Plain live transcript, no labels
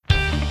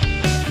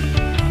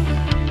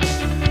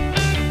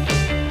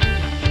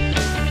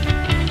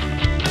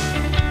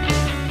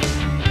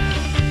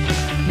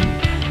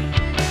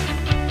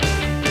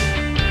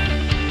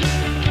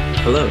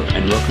Hello,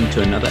 and welcome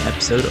to another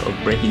episode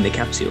of Breaking the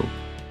Capsule.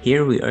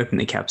 Here we open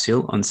the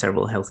capsule on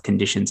several health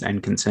conditions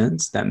and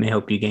concerns that may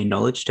help you gain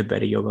knowledge to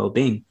better your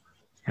well-being.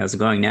 How's it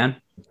going,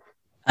 Nan?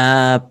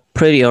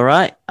 Pretty all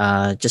right.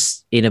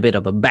 Just in a bit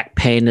of a back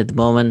pain at the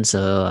moment,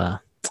 so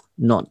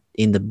not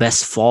in the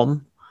best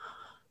form.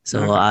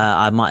 So Okay.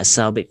 I might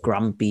sound a bit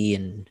grumpy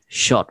and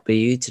short for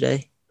you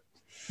today.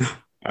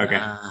 Okay.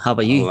 How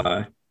about you?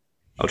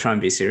 I'll try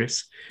and be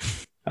serious.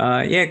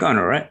 Yeah, going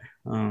all right.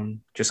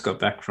 Just got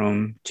back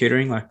from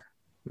tutoring, like I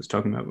was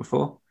talking about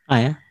before. Oh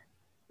yeah.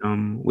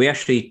 We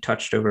actually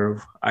touched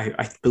over,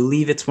 I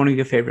believe it's one of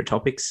your favorite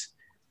topics,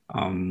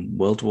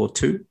 World War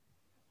II.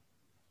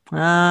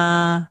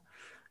 I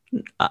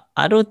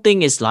don't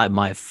think it's like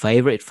my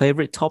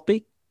favorite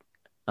topic.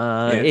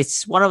 Yeah.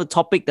 It's one of the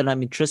topic that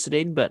I'm interested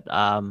in, but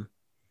I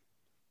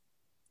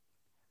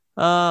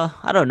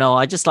don't know.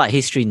 I just like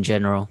history in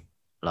general.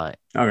 Like,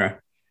 Okay.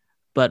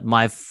 but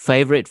my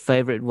favorite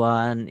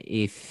one,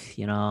 if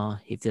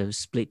there's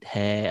split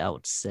hair, I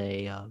would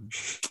say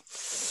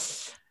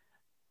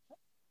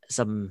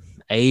some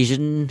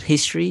Asian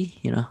history.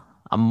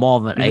 I'm more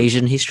of an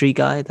Asian history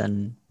guy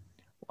than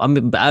I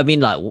mean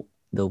like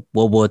the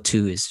World War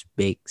II is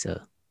big,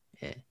 so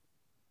yeah.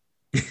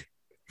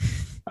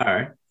 All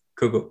right.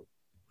 Cool.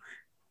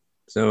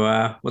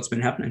 So, what's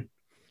been happening?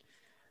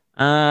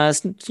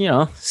 It's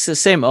the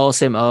same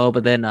old.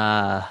 But then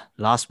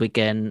last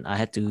weekend I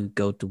had to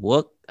go to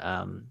work.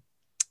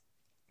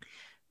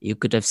 You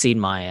could have seen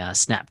my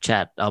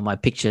Snapchat or my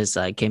pictures.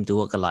 I came to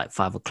work at like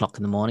 5 o'clock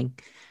in the morning.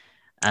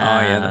 Oh,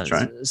 yeah, that's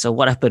right. So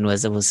what happened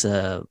was there was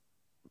a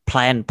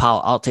planned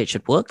power outage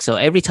at work. So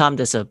every time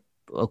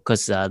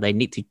because they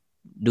need to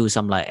do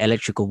some like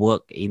electrical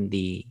work in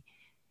the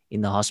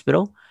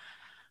hospital.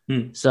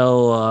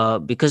 So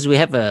because we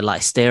have a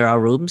like sterile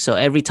room, so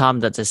every time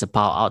that there's a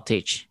power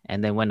outage,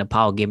 and then when the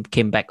power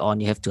came back on,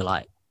 you have to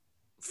like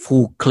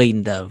full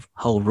clean the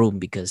whole room,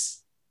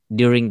 because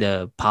during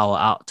the power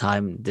out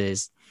time,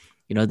 there's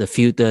the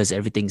filters,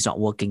 everything's not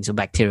working, so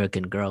bacteria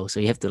can grow. So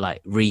you have to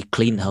like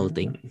re-clean the whole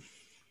thing.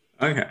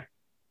 Okay.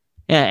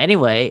 Yeah.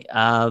 Anyway,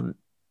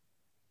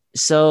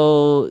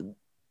 so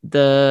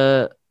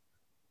there's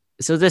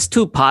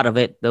two part of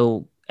it.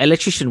 The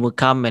electrician will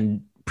come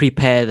and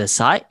prepare the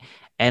site,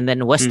 and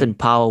then Western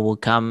Power will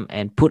come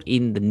and put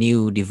in the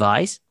new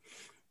device.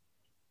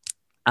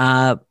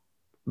 But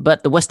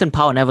the Western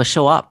Power never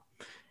show up,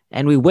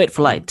 and we wait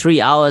for like 3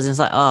 hours. And it's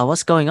like, oh,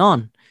 what's going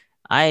on?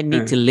 I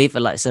need to leave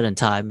at like certain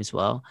time as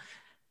well.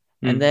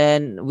 And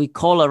then we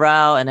call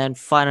around, and then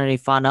finally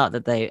found out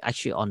that they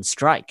actually on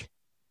strike.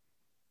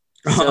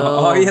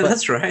 So, yeah,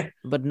 that's right.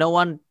 But no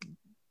one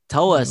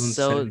told us.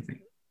 No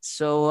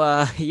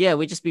Yeah,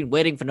 we just been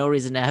waiting for no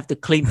reason. I have to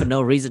clean for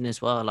no reason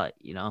as well,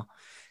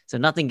 so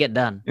nothing get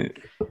done. Yeah.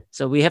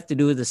 So we have to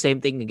do the same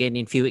thing again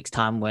in a few weeks'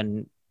 time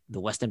when the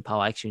Western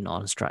Power actually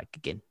not on strike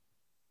again.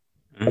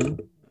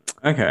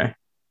 Okay,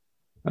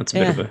 that's a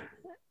bit of a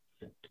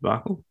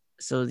debacle.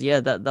 So yeah,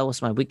 that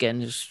was my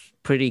weekend. Just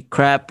pretty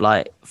crap.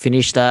 Like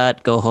finish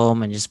that, go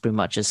home, and just pretty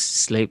much just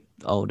sleep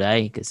all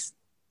day because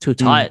too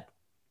tired.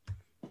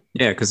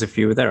 Yeah, because if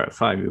you were there at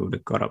 5, you would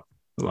have got up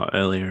a lot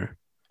earlier.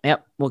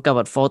 Yep, woke up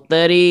at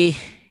 4:30.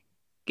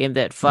 Game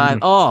there at 5.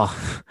 Oh,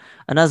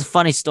 another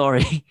funny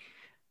story.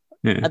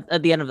 Yeah.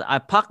 At the end I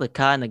parked the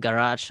car in the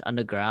garage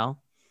underground,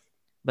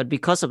 but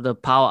because of the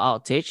power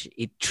outage,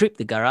 it tripped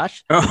the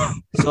garage.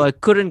 So I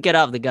couldn't get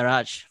out of the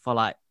garage for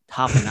like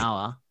half an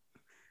hour.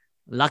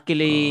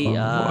 Luckily,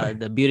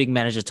 the building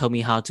manager told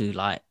me how to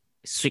like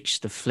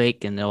switch the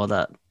flick and all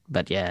that.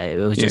 But yeah, it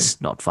was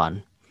just not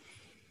fun.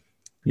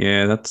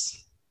 Yeah,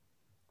 that's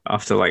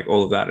after like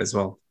all of that as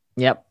well.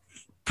 Yep,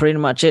 pretty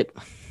much it.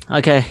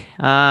 Okay,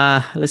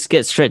 let's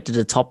get straight to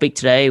the topic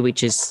today,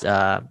 which is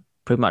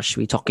pretty much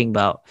we're talking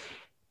about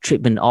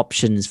treatment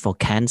options for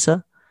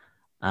cancer.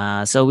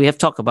 So we have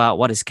talked about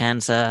what is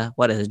cancer,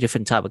 what is a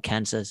different type of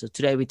cancer. So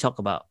today we talk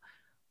about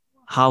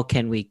how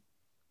can we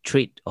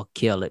treat or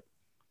cure it.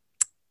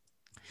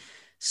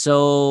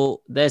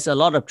 So there's a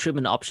lot of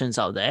treatment options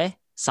out there.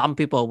 Some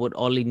people would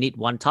only need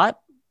one type,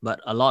 but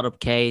a lot of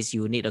case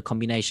you need a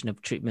combination of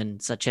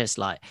treatment, such as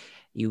like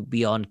you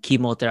be on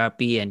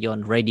chemotherapy and you're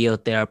on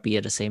radiotherapy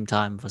at the same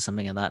time for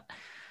something like that.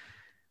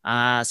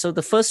 So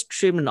the first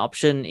treatment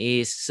option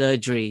is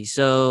surgery.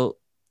 So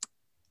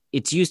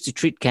it's used to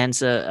treat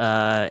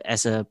cancer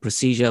as a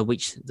procedure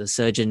which the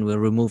surgeon will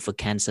remove the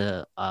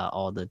cancer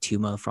or the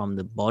tumor from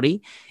the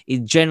body.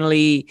 It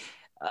generally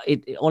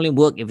it only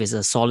works if it's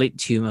a solid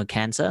tumor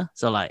cancer.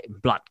 So like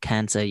blood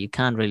cancer, you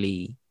can't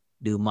really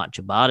do much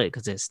about it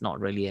because there's not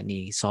really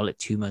any solid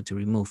tumor to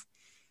remove.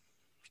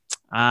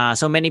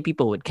 So many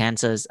people with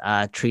cancers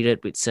are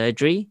treated with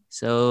surgery.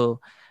 So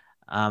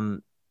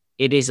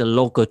it is a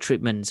local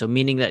treatment. So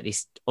meaning that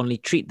it's only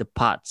treat the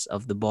parts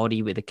of the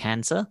body with the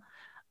cancer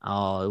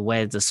or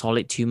where the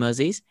solid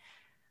tumors is.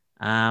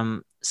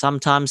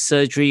 Sometimes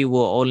surgery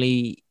will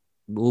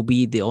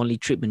be the only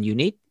treatment you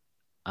need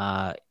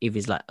if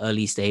it's like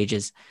early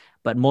stages.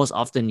 But most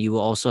often you will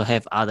also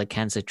have other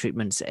cancer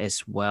treatments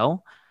as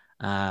well.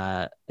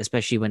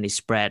 especially when it's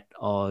spread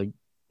or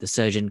the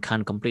surgeon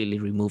can't completely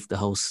remove the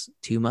whole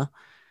tumor.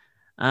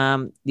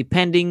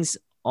 Depending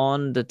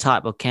on the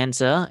type of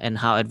cancer and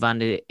how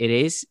advanced it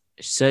is,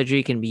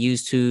 surgery can be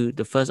used to.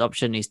 The first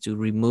option is to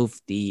remove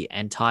the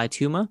entire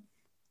tumor.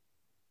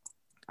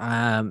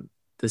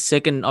 The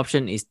second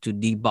option is to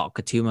debulk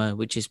a tumor,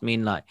 which is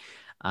mean like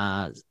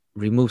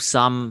remove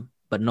some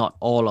but not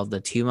all of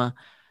the tumor.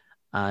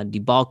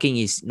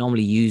 Debulking is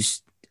normally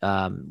used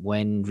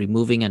when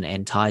removing an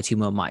entire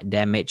tumor might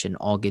damage an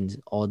organ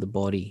or the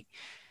body.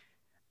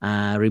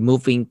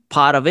 Removing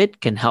part of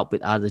it can help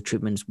with other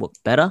treatments work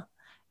better.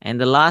 And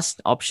the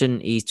last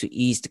option is to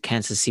ease the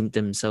cancer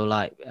symptoms. So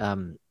like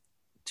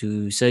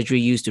to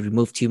surgery used to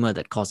remove tumor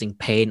that causing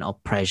pain or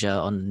pressure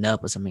on the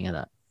nerve or something like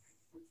that.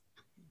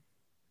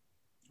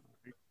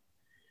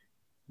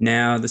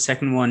 Now, the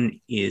second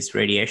one is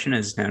radiation,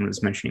 as Dan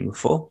was mentioning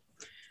before.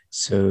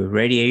 So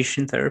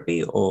radiation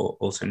therapy, or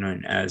also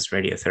known as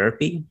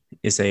radiotherapy,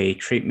 is a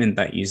treatment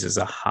that uses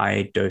a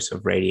high dose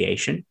of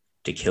radiation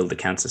to kill the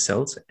cancer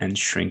cells and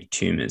shrink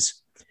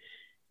tumors.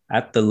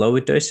 At the lower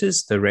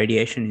doses, the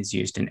radiation is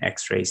used in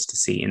X-rays to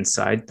see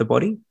inside the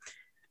body,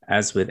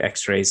 as with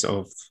X-rays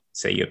of,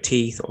 say, your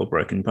teeth or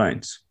broken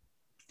bones.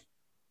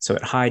 So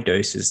at high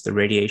doses, the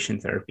radiation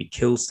therapy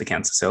kills the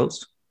cancer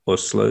cells or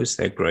slows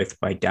their growth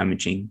by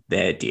damaging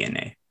their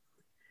DNA.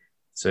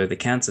 So the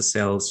cancer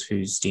cells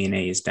whose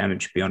DNA is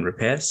damaged beyond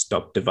repair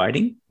stop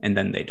dividing and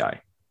then they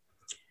die.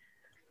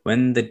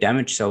 When the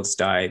damaged cells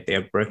die, they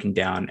are broken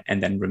down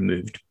and then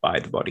removed by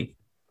the body.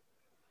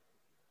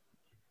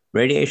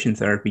 Radiation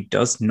therapy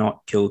does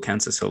not kill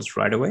cancer cells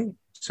right away,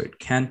 so it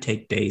can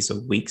take days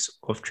or weeks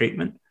of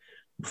treatment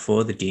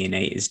before the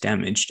DNA is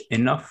damaged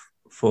enough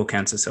for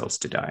cancer cells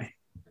to die.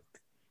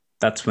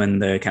 That's when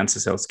the cancer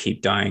cells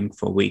keep dying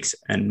for weeks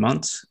and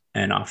months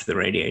and after the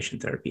radiation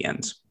therapy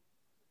ends.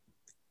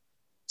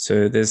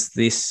 So there's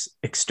this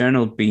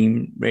external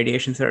beam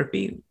radiation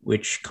therapy,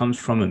 which comes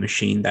from a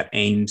machine that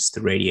aims the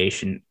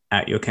radiation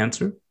at your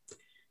cancer.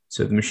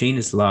 So the machine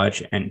is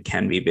large and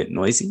can be a bit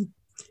noisy,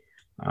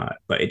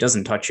 but it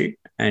doesn't touch you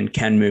and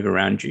can move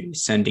around you,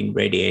 sending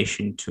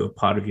radiation to a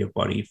part of your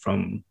body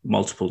from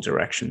multiple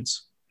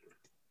directions.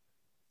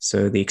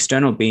 So the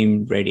external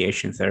beam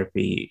radiation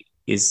therapy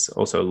is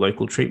also a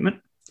local treatment.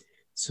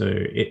 So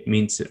it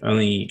means it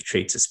only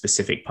treats a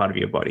specific part of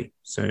your body.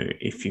 So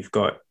if you've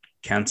got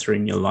cancer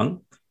in your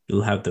lung,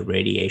 you'll have the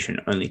radiation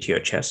only to your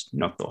chest,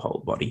 not the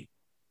whole body.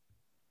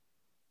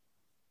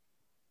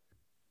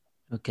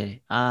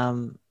 Okay.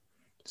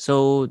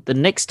 So the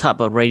next type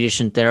of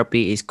radiation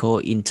therapy is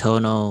called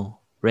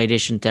internal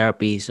radiation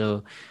therapy.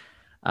 So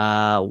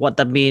what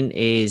that means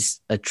is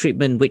a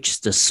treatment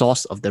which the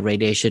source of the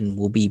radiation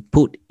will be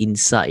put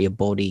inside your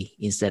body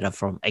instead of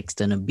from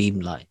external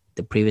beam like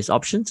the previous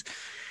options.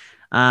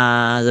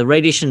 The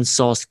radiation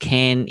source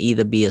can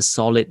either be a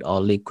solid or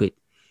liquid.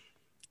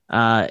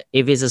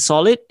 If it's a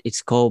solid,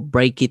 it's called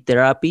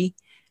brachytherapy.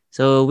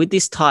 So with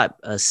this type,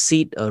 a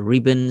seed or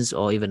ribbons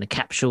or even a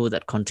capsule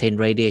that contain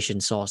radiation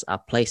source are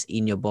placed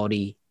in your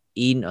body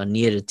in or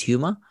near the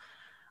tumor.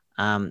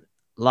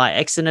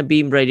 Like external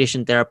beam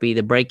radiation therapy,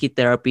 the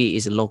brachytherapy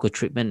is a local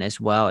treatment as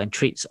well and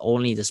treats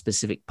only the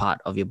specific part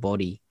of your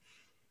body.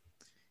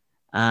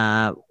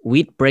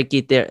 With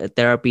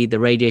brachytherapy, the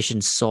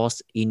radiation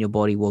source in your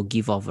body will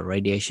give off a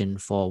radiation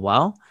for a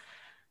while.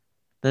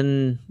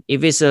 Then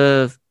if it's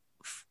a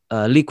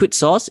liquid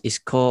source, it's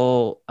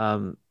called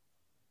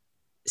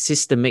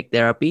systemic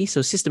therapy.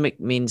 So systemic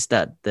means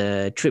that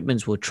the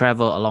treatments will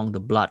travel along the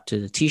blood to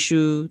the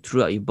tissue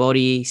throughout your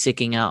body,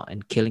 seeking out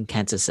and killing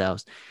cancer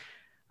cells.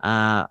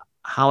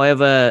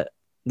 However,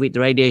 with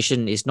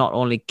radiation, it not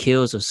only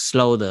kills or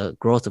slow the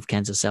growth of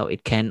cancer cell,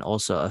 it can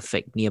also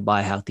affect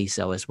nearby healthy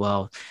cell as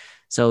well.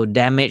 So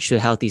damage to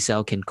healthy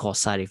cell can cause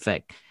side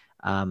effect,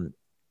 and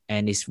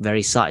it's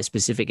very site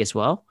specific as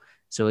well.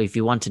 So if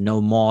you want to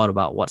know more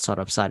about what sort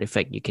of side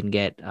effect you can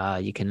get,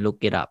 you can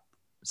look it up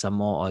some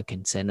more or you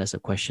can send us a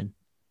question.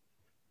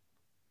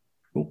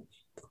 Cool.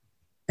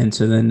 And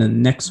so then the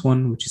next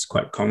one, which is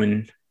quite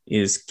common,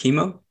 is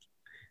chemo.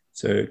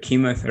 So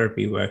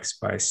chemotherapy works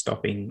by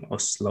stopping or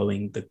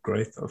slowing the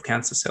growth of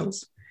cancer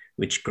cells,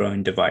 which grow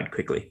and divide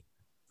quickly.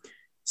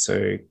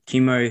 So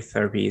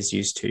chemotherapy is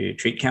used to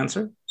treat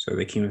cancer. So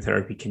the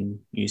chemotherapy can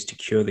use to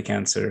cure the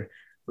cancer,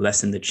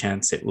 lessen the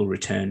chance it will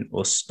return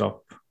or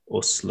stop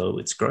or slow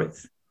its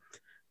growth.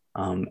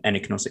 And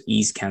it can also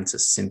ease cancer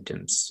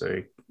symptoms.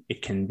 So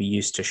it can be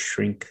used to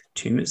shrink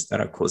tumors that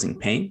are causing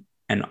pain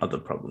and other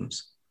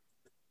problems.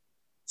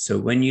 So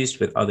when used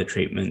with other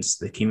treatments,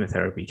 the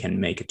chemotherapy can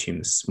make a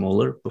tumor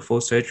smaller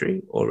before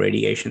surgery or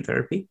radiation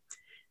therapy.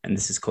 And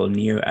this is called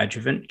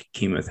neoadjuvant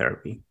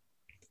chemotherapy.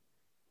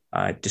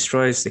 It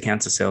destroys the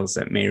cancer cells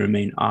that may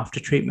remain after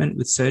treatment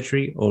with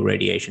surgery or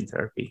radiation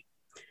therapy,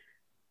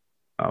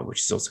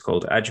 which is also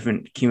called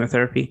adjuvant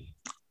chemotherapy.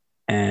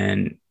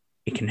 And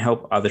it can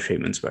help other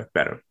treatments work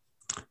better,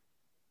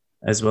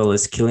 as well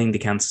as killing the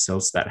cancer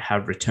cells that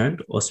have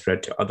returned or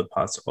spread to other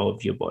parts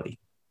of your body.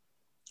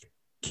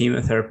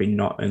 Chemotherapy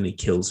not only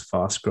kills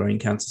fast-growing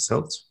cancer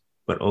cells,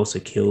 but also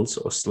kills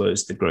or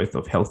slows the growth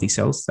of healthy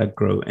cells that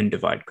grow and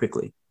divide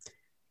quickly.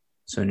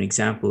 So an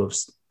example of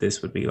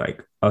this would be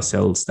like our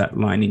cells that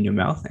line in your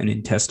mouth and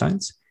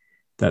intestines,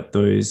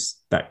 those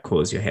that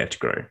cause your hair to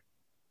grow.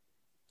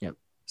 Yep.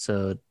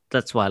 So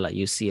that's why like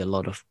you see a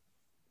lot of,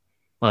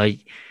 well,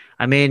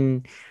 I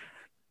mean,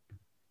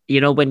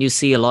 when you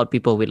see a lot of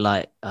people with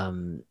like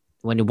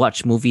when you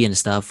watch movie and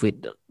stuff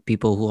with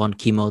people who on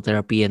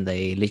chemotherapy and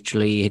they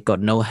literally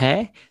got no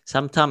hair,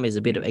 sometimes it's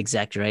a bit of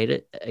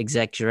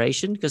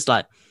exaggeration, because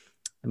like,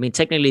 I mean,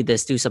 technically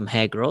there's still some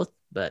hair growth,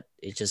 but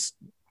it's just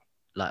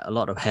like a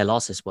lot of hair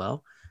loss as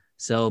well.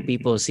 So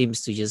people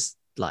seems to just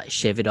like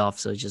shave it off,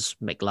 so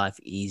just make life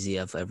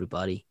easier for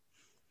everybody.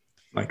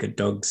 Like a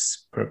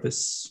dog's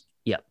purpose.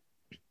 Yeah.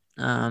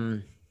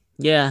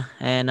 Yeah,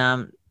 and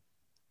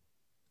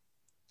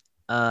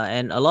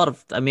a lot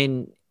of, I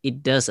mean,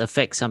 it does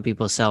affect some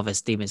people's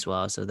self-esteem as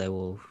well. So they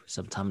will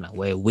sometimes like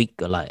wear a wig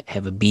or like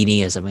have a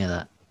beanie or something like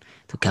that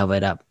to cover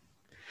it up.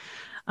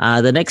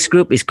 The next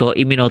group is called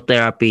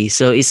immunotherapy.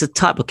 So it's a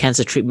type of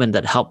cancer treatment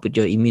that help with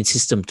your immune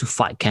system to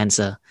fight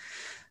cancer.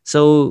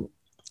 So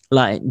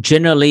like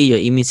generally your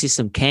immune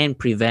system can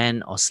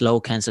prevent or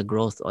slow cancer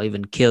growth or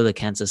even kill the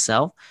cancer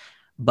cell.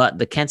 But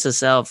the cancer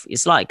cell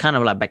is like kind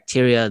of like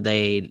bacteria.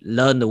 They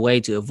learn the way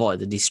to avoid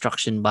the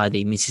destruction by the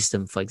immune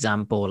system. For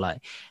example,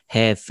 like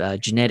have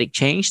genetic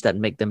change that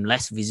make them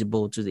less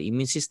visible to the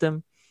immune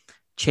system,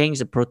 change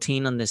the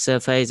protein on the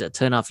surface that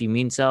turn off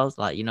immune cells.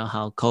 Like,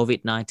 how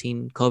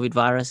COVID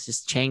virus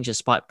just change the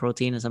spike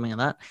protein or something like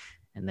that.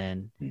 And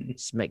then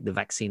just make the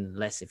vaccine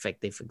less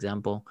effective, for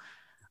example.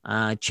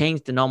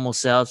 Change the normal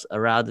cells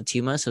around the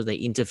tumor so they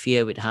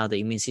interfere with how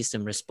the immune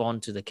system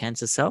respond to the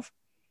cancer cell.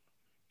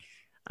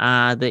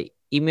 The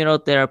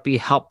immunotherapy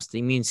helps the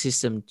immune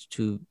system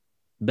to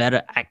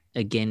better act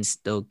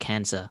against the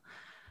cancer.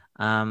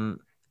 And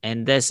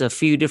there's a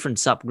few different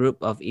subgroup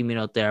of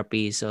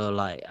immunotherapy. So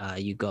like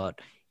you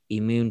got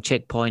immune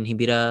checkpoint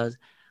inhibitors,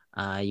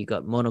 you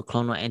got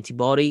monoclonal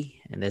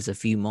antibody, and there's a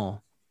few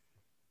more.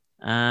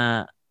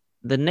 The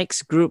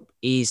next group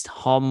is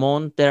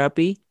hormone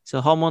therapy.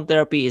 So hormone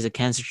therapy is a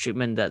cancer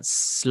treatment that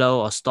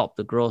slow or stop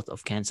the growth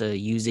of cancer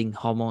using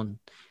hormone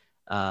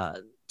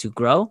to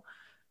grow.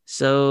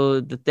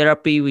 So the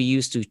therapy we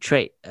use to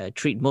treat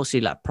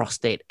mostly like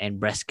prostate and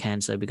breast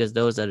cancer, because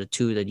those are the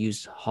two that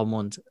use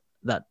hormones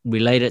that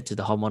related to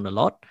the hormone a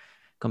lot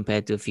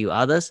compared to a few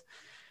others.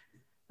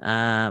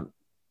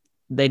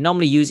 They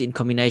normally use in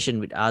combination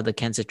with other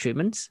cancer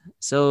treatments.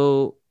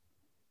 So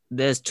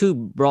there's two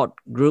broad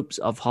groups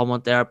of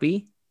hormone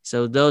therapy.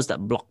 So those that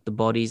block the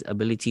body's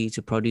ability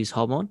to produce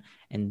hormone,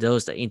 and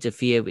those that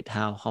interfere with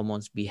how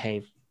hormones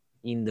behave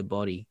in the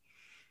body.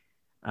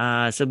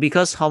 So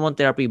because hormone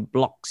therapy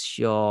blocks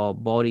your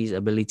body's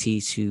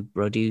ability to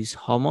produce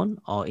hormone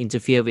or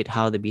interfere with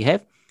how they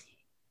behave,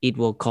 it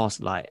will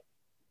cause like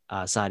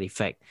a side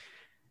effect.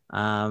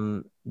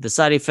 The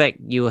side effect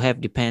you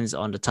have depends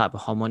on the type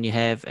of hormone you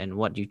have and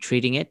what you're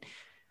treating it,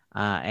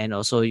 and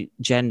also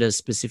gender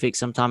specific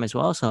sometimes as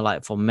well. So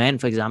like for men,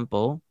 for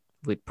example,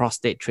 with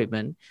prostate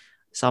treatment,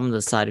 some of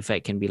the side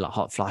effect can be like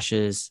hot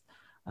flushes,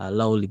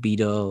 low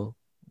libido,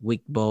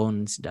 weak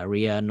bones,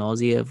 diarrhea,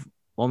 nausea,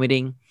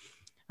 vomiting.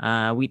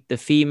 With the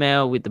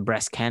female with the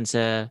breast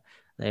cancer,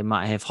 they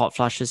might have hot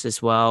flushes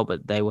as well,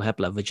 but they will have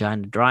like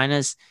vaginal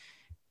dryness,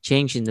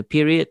 change in the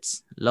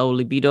periods, low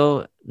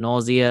libido,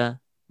 nausea,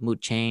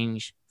 mood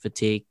change,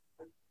 fatigue.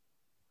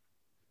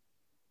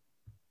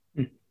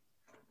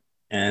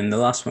 And the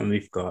last one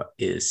we've got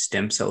is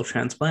stem cell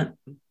transplant.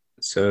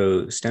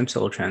 So stem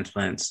cell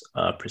transplants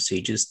are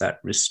procedures that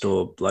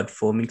restore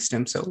blood-forming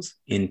stem cells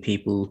in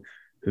people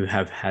who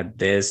have had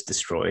theirs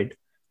destroyed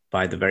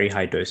by the very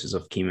high doses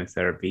of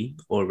chemotherapy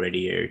or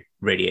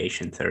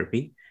radiation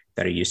therapy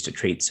that are used to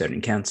treat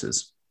certain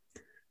cancers.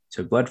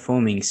 So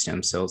blood-forming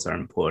stem cells are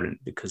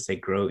important because they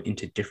grow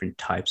into different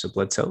types of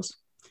blood cells.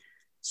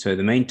 So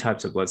the main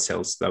types of blood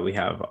cells that we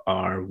have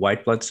are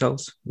white blood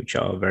cells, which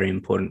are very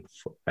important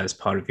as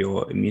part of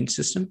your immune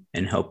system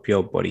and help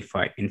your body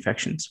fight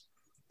infections.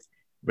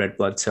 Red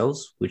blood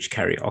cells, which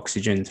carry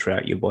oxygen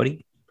throughout your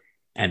body,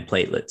 and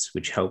platelets,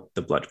 which help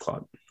the blood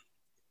clot.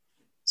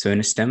 So in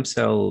a stem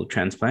cell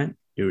transplant,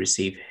 you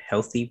receive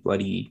healthy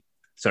blood-forming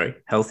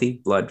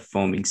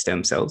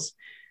stem cells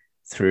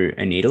through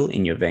a needle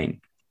in your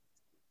vein.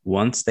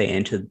 Once they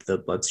enter the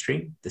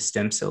bloodstream, the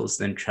stem cells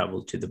then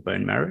travel to the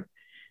bone marrow,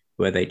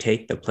 where they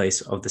take the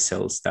place of the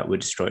cells that were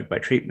destroyed by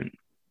treatment.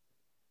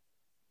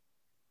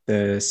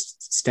 The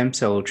stem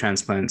cell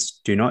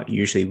transplants do not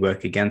usually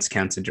work against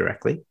cancer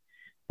directly,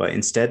 but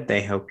instead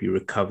they help you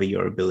recover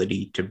your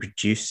ability to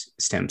produce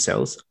stem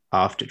cells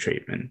after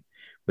treatment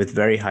with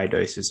very high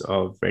doses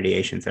of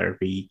radiation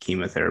therapy,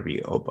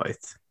 chemotherapy, or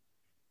both.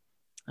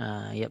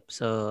 Yep.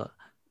 So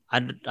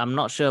I'm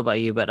not sure about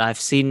you, but I've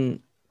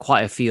seen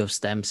quite a few of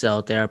stem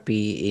cell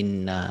therapy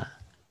in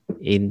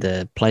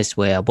the place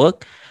where I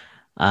work.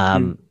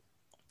 And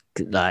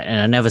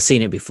I've never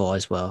seen it before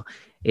as well.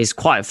 It's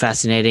quite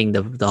fascinating,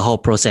 the whole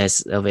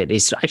process of it.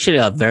 It's actually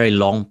a very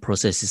long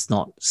process. It's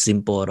not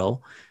simple at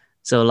all.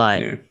 So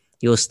like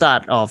you'll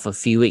start off a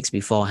few weeks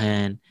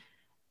beforehand.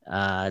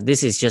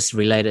 This is just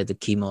related to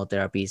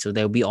chemotherapy. So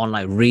they'll be on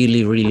like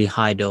really, really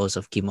high dose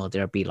of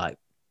chemotherapy, like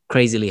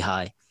crazily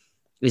high.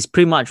 It's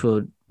pretty much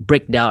will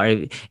break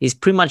down. It's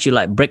pretty much you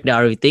like break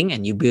down everything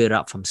and you build it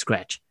up from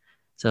scratch.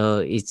 So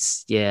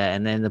it's, yeah.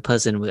 And then the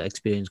person will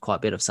experience quite a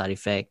bit of side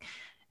effect.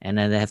 And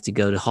then they have to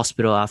go to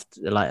hospital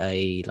after like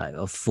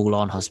a full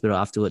on hospital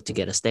afterward to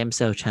get a stem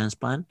cell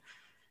transplant.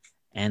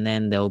 And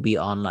then they'll be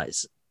on like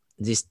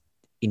this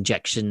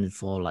injection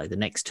for like the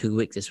next 2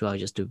 weeks as well,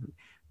 just to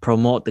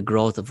promote the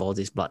growth of all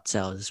these blood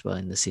cells as well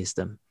in the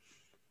system.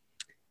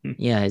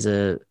 Yeah,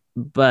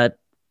 but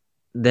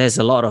there's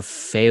a lot of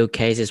failed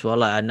cases as well.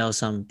 Like I know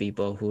some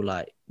people who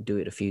like do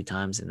it a few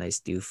times and they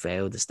still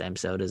fail. The stem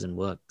cell doesn't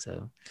work.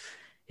 So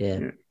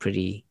yeah.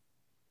 Pretty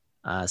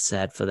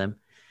sad for them.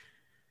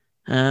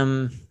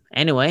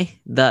 Anyway,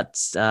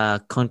 that's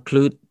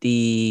conclude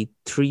the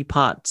 3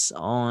 parts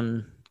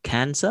on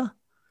cancer.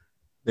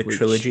 The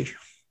trilogy.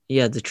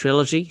 Yeah, the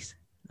trilogy.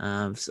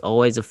 It's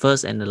always the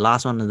first and the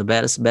last one and the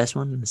best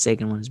one. The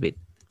second one is a bit,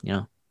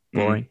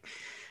 boring.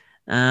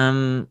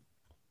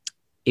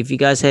 If you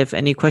guys have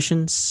any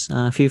questions,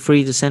 feel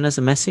free to send us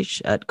a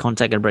message at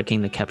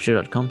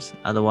contact@breakingthecapture.com.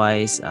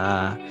 Otherwise,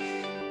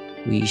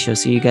 we shall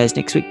see you guys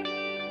next week.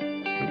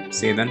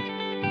 See you then.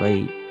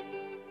 Bye.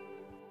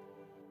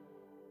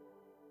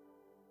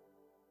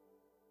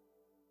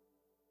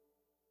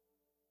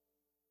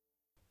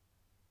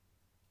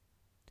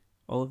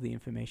 All of the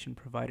information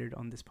provided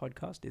on this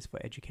podcast is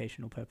for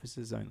educational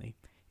purposes only.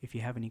 If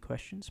you have any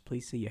questions,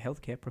 please see your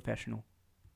healthcare professional.